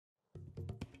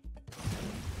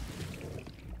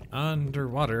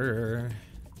Underwater.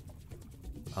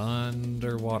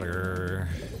 Underwater.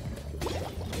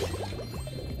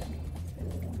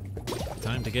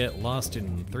 Time to get lost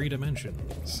in 3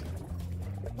 dimensions.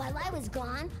 While I was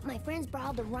gone, my friends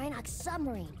borrowed the Reignited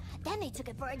submarine. Then they took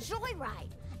it for a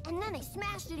joyride. And then they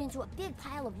smashed it into a big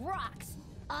pile of rocks.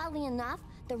 Oddly enough,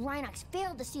 the Reignites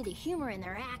failed to see the humor in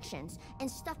their actions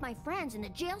and stuffed my friends in the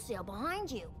jail cell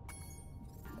behind you.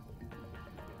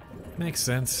 Makes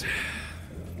sense.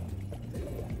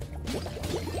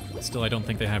 Still, I don't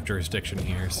think they have jurisdiction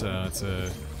here, so it's a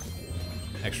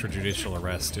extrajudicial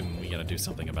arrest, and we gotta do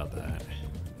something about that.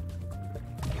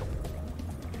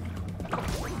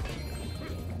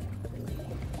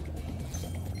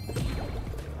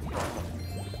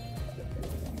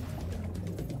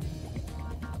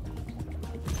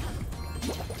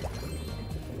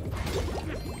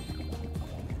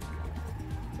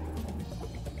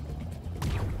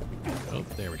 Oh,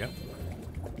 there we go.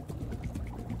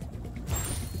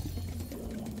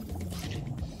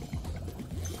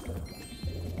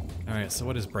 Alright, so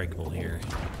what is breakable here?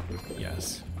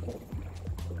 Yes.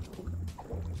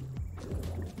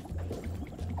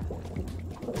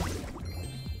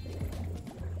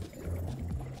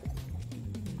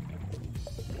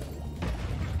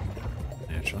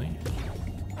 Naturally.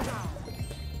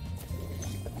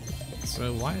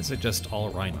 So why is it just all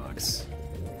Rhinox?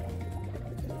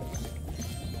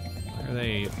 Why are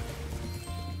they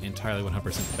entirely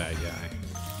 100% bad guy?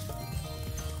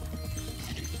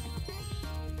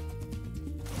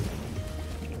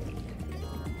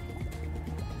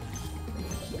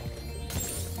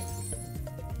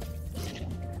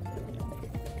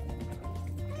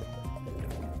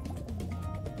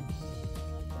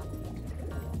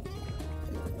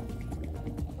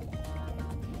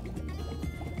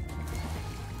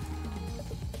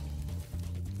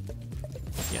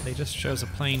 They just shows a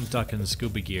plain duck in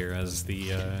scuba gear as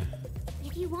the,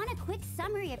 If you want a quick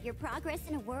summary of your progress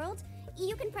in a world,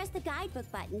 you can press the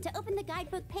guidebook button to open the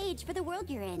guidebook page for the world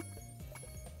you're in.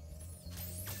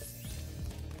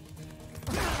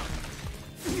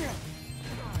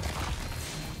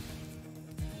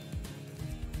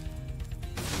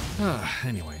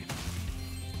 Anyway.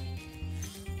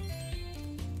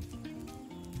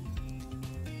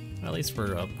 At least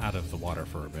we're out of the water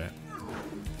for a bit.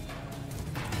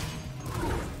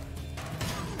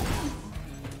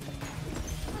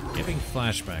 Giving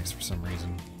flashbacks for some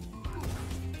reason.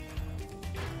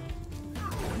 I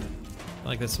feel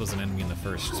like this was an enemy in the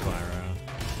first Spyro.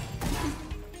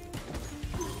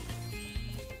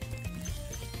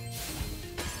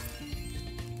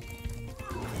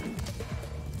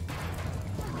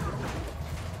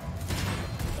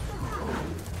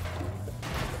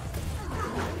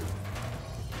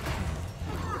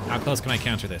 How close can I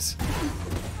counter this?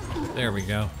 There we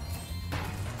go.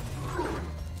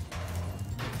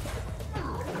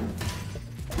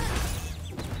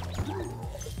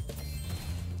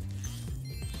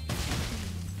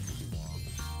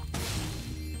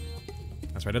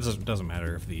 That's right, it doesn't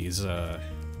matter if these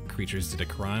creatures did a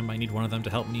crime. I need one of them to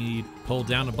help me pull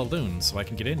down a balloon so I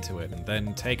can get into it and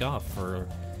then take off for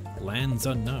lands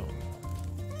unknown.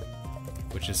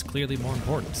 Which is clearly more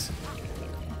important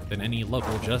than any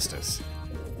local justice.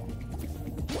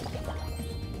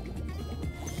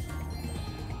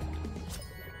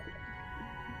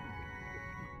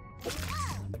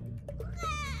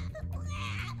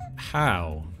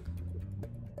 How?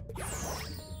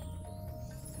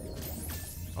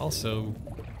 Also,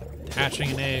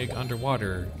 hatching an egg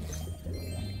underwater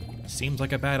seems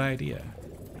like a bad idea.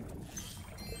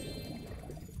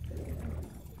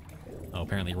 Oh,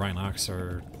 apparently Rhinox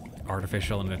are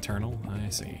artificial and eternal? I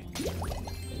see.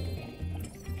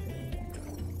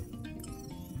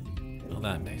 Well,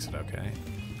 that makes it okay.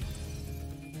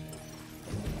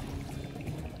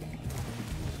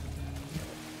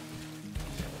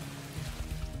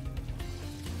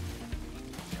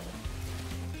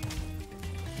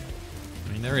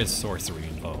 I mean, there is sorcery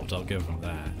involved, I'll give them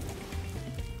that.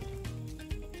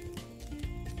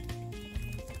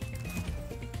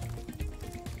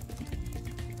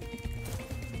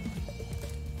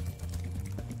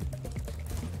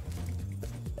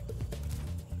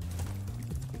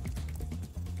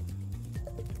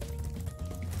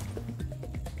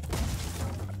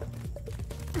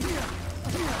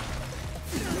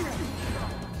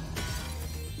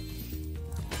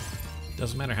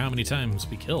 Doesn't matter how many times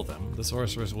we kill them, the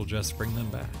sorcerers will just bring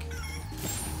them back.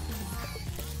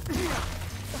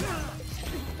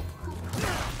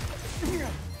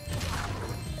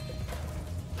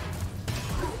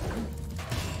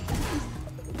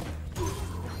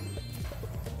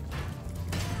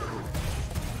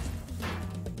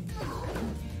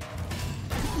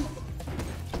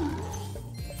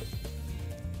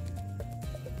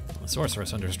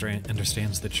 Sorceress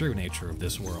understands the true nature of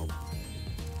this world.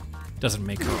 Doesn't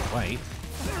make her white,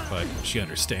 but she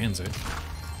understands it.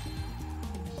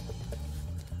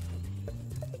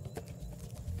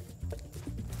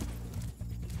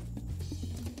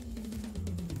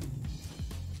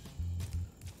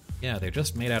 Yeah, they're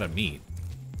just made out of meat.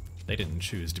 They didn't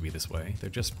choose to be this way. They're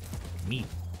just meat.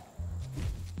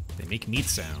 They make meat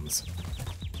sounds.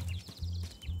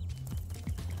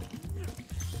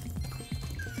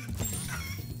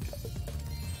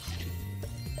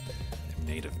 They're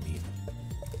made of meat.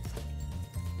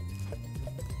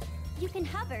 You can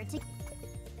hover to...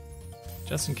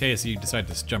 Just in case you decide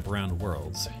to jump around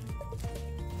worlds.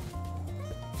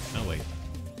 Oh wait.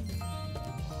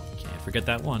 Can't forget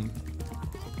that one.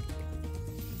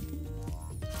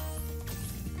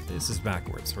 This is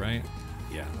backwards, right?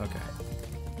 Yeah, okay.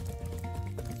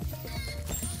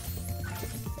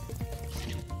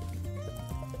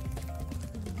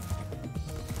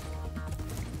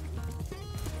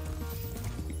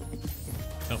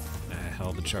 Oh, I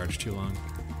held the charge too long.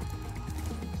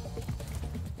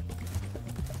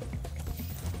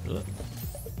 Ugh.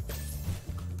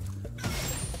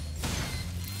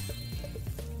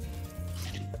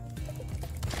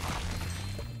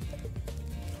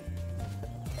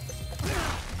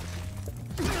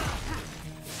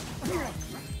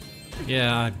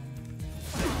 Yeah,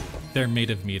 they're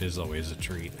made of meat is always a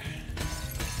treat.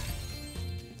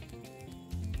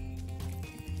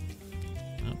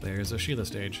 Oh, there's a Sheila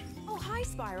stage. Oh, hi,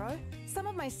 Spyro. Some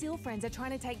of my seal friends are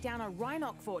trying to take down a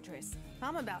Rhinoc fortress.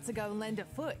 I'm about to go lend a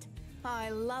foot. I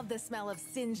love the smell of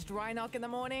singed Rhinoc in the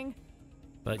morning.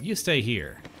 But you stay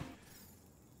here.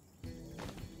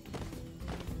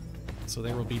 So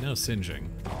there will be no singeing.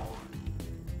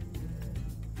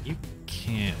 You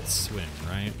can't swim,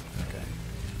 right? Okay.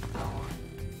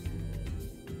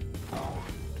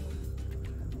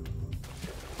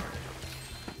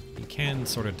 You can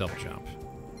sort of double jump.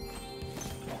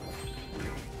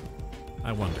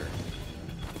 I wonder.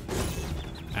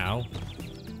 Ow.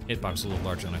 Hitbox a little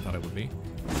larger than I thought it would be.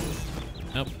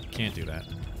 Nope, can't do that.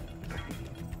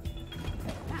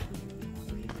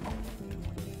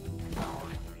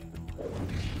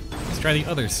 Let's try the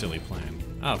other silly plan.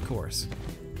 Oh, of course.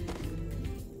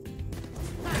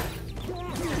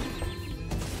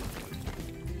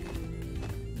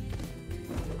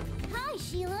 Hi,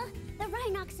 Sheila. The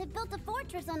Rhinocs have built a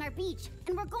fortress on our beach,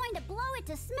 and we're going to blow it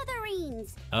to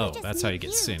smithereens. Oh, We just that's how you need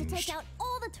get to singed. take out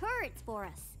all the turrets for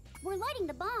us. We're lighting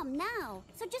the bomb now,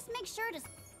 so just make sure to...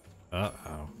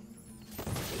 Uh-oh.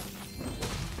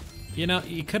 You know,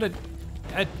 you could have...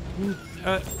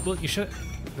 well, you should...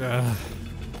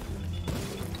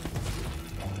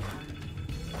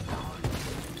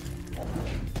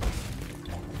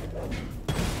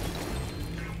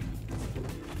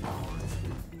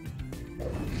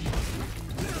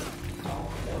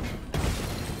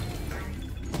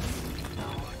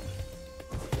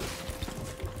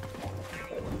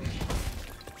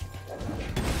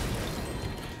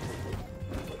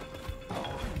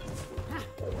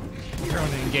 You're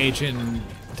going to engage in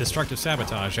destructive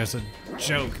sabotage as a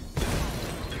joke.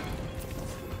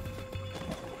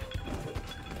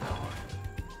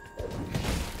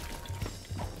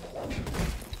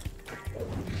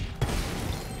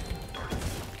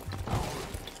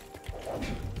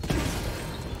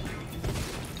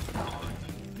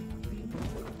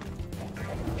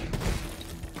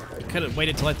 You could have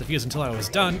waited to light the fuse until I was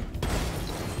done.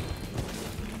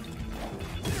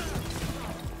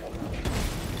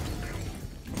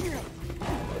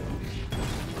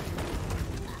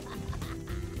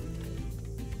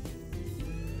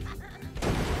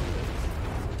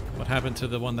 What happened to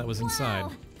the one that was inside?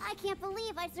 Wow, I can't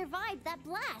believe I survived that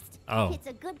blast. Oh. It's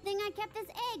a good thing I kept this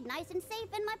egg nice and safe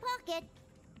in my pocket.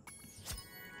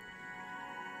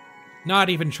 Not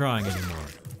even trying anymore.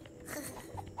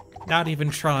 Not even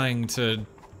trying to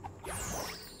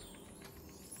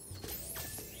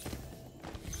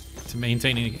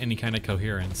maintain any kind of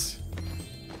coherence.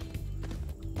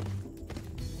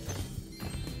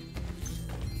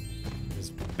 There's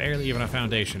barely even a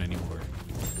foundation anymore.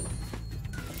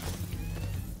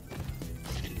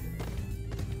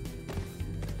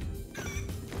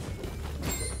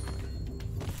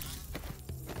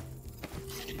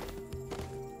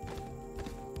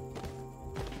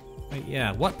 Wait,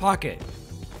 yeah, what pocket?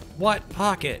 What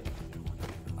pocket?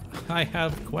 I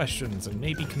have questions and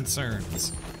maybe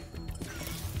concerns.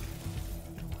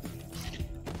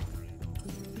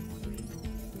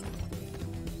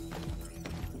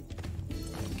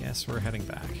 Guess we're heading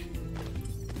back.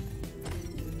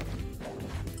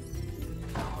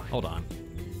 Hold on.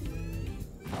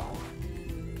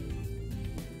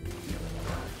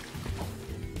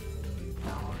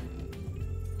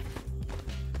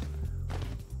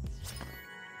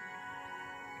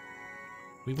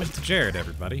 We went to Jared,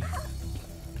 everybody.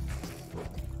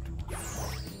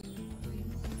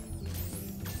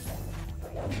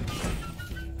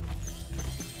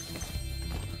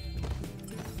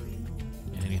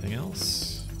 Anything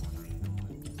else?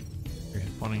 You're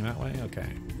pointing that way? Okay.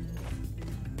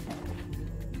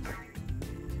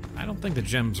 I don't think the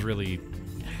gems really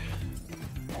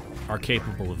are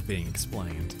capable of being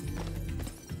explained.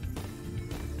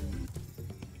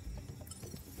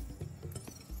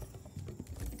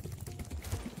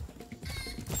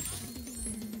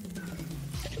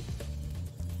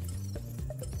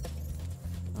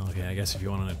 Okay, I guess if you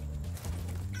want to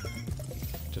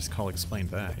just call explained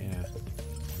that, yeah.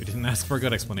 We didn't ask for a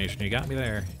good explanation, you got me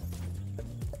there.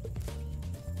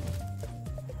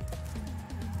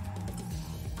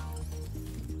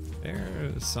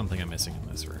 There's something I'm missing in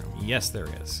this room. Yes, there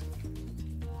is.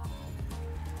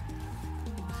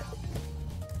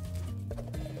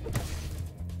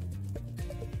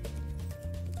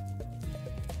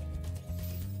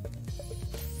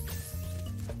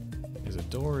 There's a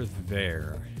door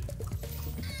there.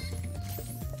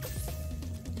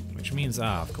 Which means,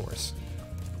 of course.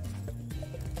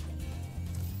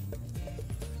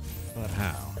 But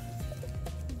how?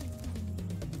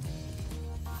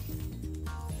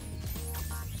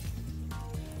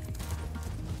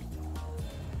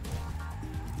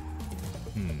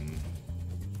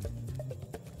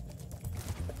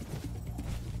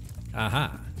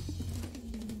 Aha.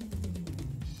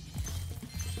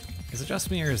 Is it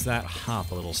just me, or is that hop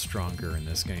a little stronger in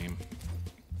this game?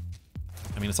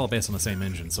 I mean, it's all based on the same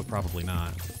engine, so probably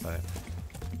not, but...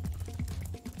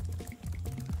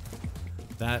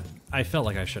 that... I felt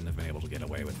like I shouldn't have been able to get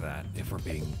away with that, if we're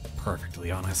being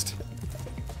perfectly honest.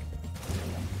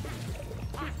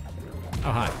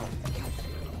 Oh, hi.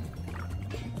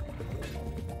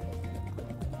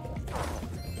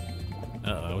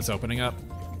 Uh-oh, it's opening up.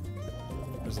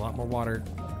 There's a lot more water.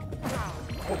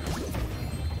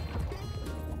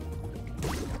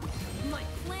 My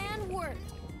plan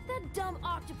worked. That dumb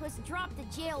octopus dropped the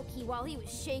jail key while he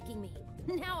was shaking me.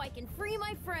 Now I can free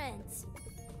my friends.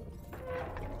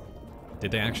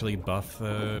 Did they actually buff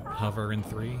the hover in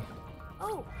 3?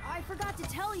 Oh, I forgot to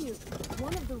tell you.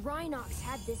 One of the Rhinocs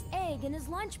had this egg in his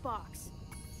lunchbox.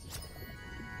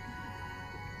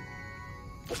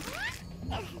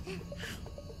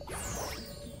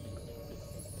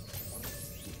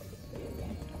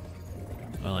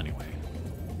 Well, anyway.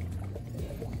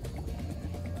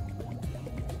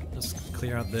 Just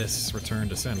clear out this return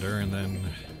to sender and then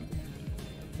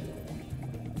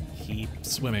keep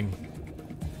swimming.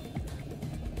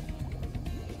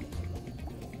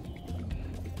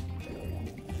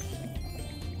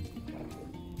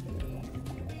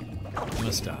 You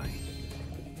must die.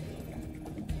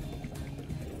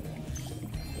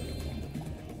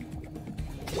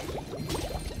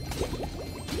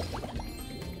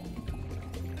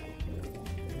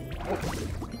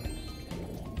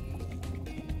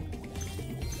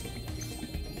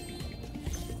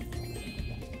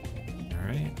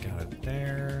 Alright, got it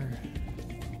there.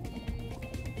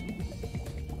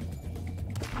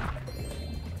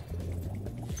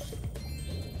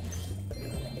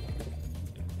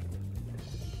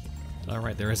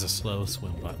 Alright, there is a slow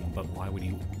swim button, but why would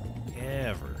you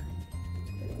ever?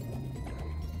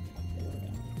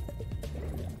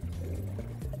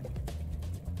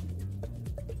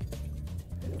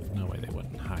 No way they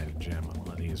wouldn't hide a gem on one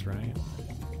of these, right?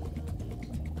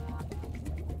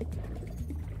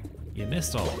 You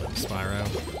missed all of them, Spyro.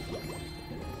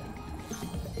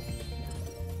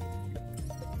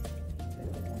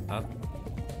 Up.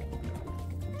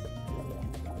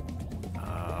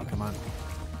 Oh, come on.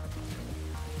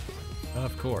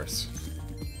 Of course.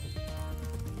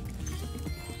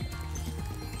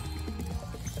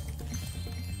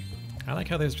 I like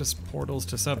how there's just portals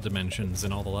to subdimensions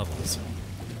in all the levels.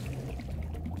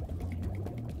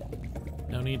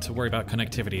 No need to worry about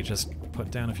connectivity, just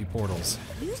put down a few portals.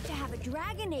 Used to have a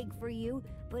dragon egg for you,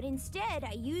 but instead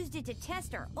I used it to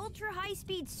test our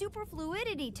ultra-high-speed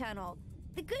superfluidity tunnel.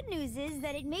 The good news is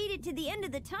that it made it to the end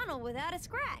of the tunnel without a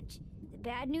scratch. The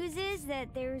bad news is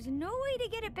that there's no way to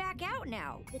get it back out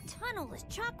now. The tunnel is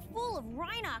chock full of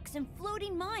Rhinocs and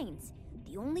floating mines.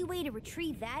 The only way to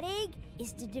retrieve that egg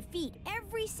is to defeat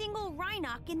every single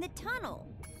Rhinoc in the tunnel.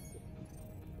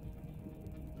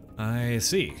 I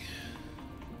see.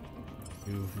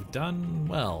 You've done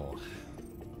well.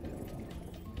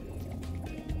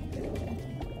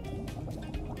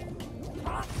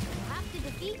 Have to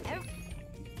defeat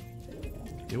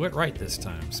Do it right this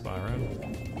time, Spyro.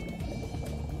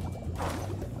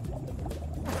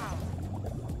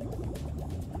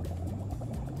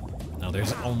 no,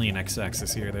 there's only an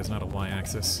x-axis here, there's not a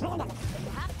y-axis.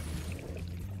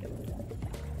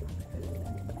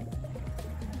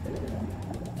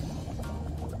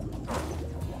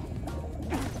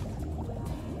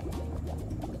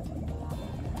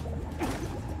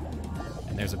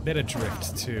 And there's a bit of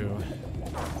drift, too.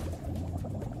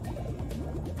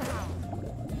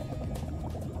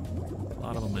 A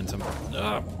lot of momentum.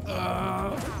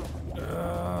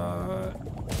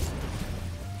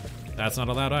 That's not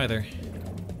allowed either.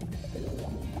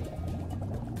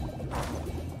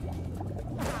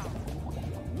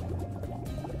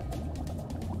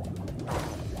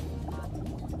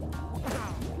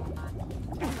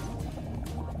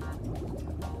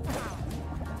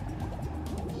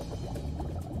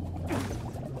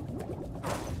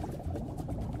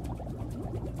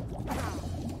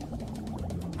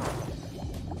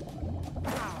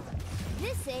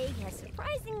 This egg has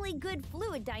surprisingly good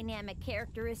fluid dynamic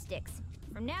characteristics.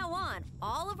 From now on,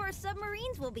 all of our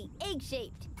submarines will be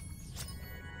egg-shaped.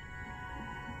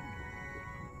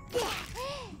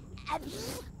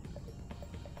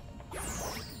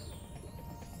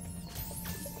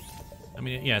 I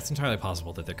mean, yeah, it's entirely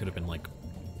possible that there could have been, like,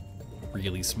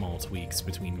 really small tweaks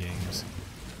between games.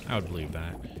 I would believe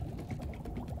that.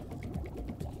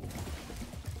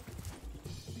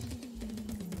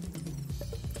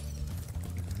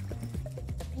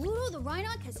 Pluto the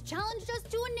Rhinoc has challenged us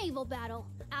to a naval battle.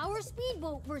 Our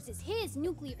speedboat versus his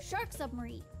nuclear shark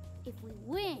submarine. If we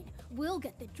win, we'll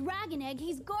get the dragon egg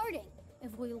he's guarding.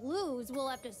 If we lose, we'll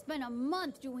have to spend a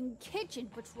month doing kitchen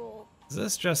patrol. Is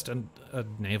this just a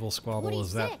naval squabble? What do you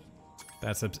Is that? say?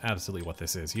 That's absolutely what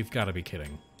this is. You've got to be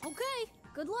kidding. Okay,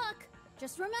 good luck.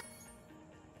 Just remember.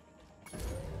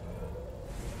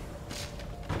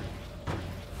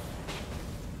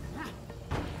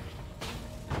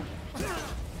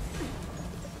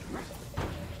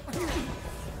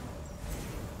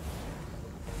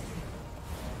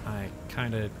 I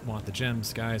kind of want the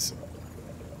gems, guys.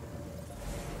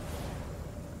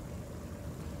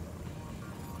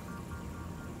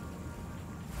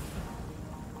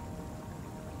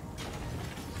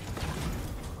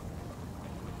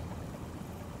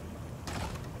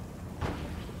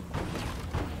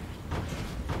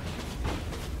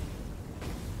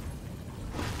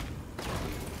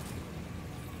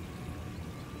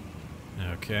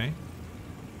 Okay.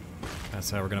 That's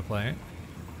how we're gonna play it.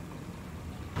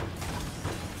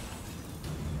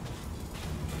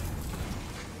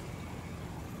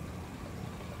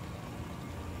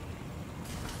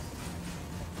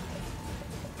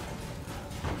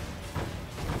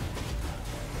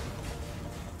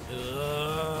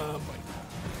 Boy.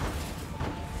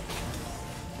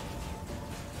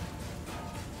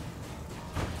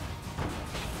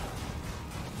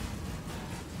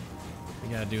 We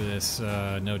gotta do this,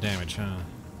 no damage, huh?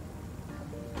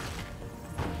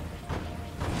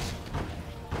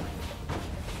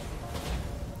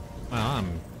 Well,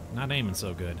 I'm not aiming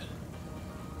so good.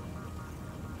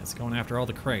 It's going after all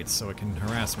the crates so it can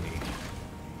harass me.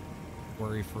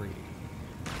 Worry-free.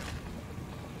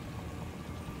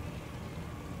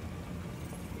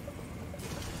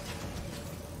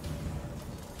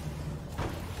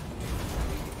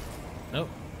 Nope,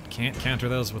 can't counter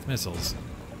those with missiles.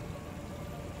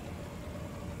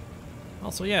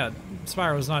 Also, yeah,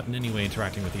 Spyro's not in any way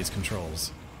interacting with these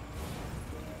controls.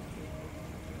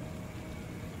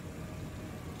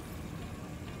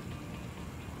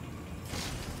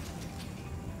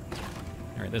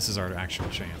 Alright, this is our actual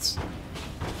chance.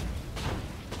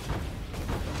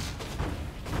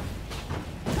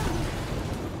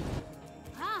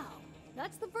 Wow,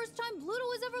 that's the first time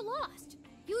Pluto has ever lost.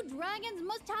 You dragons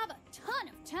must have a ton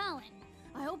of talent.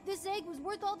 I hope this egg was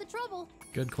worth all the trouble.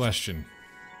 Good question.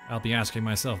 I'll be asking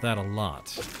myself that a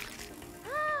lot.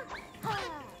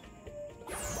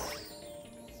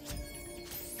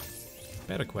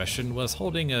 Better question, was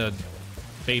holding a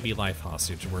baby life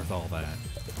hostage worth all that?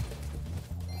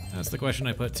 That's the question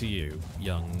I put to you,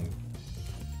 young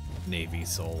Navy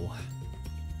soul.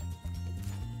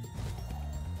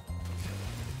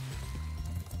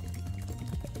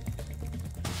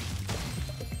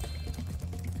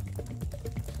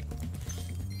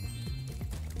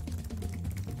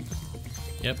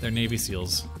 Yep, they're Navy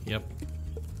SEALs. Yep.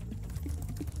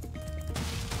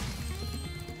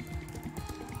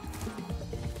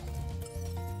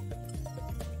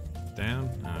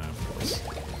 Down? Ah, of course.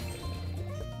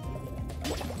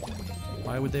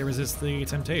 Why would they resist the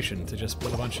temptation to just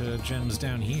put a bunch of gems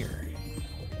down here?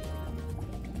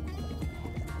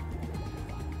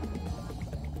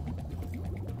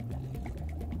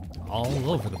 All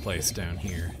over the place down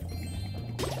here.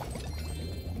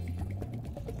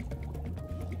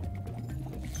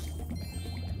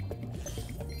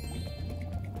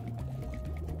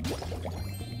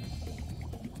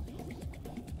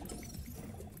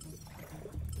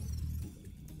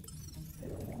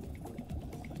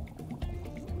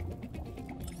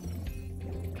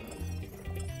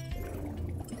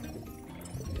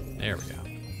 There we go.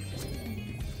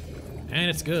 And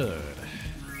it's good.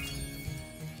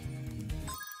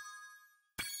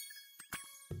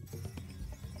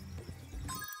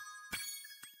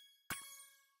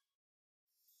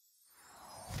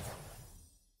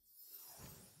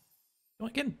 I'm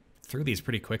getting through these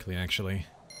pretty quickly, actually.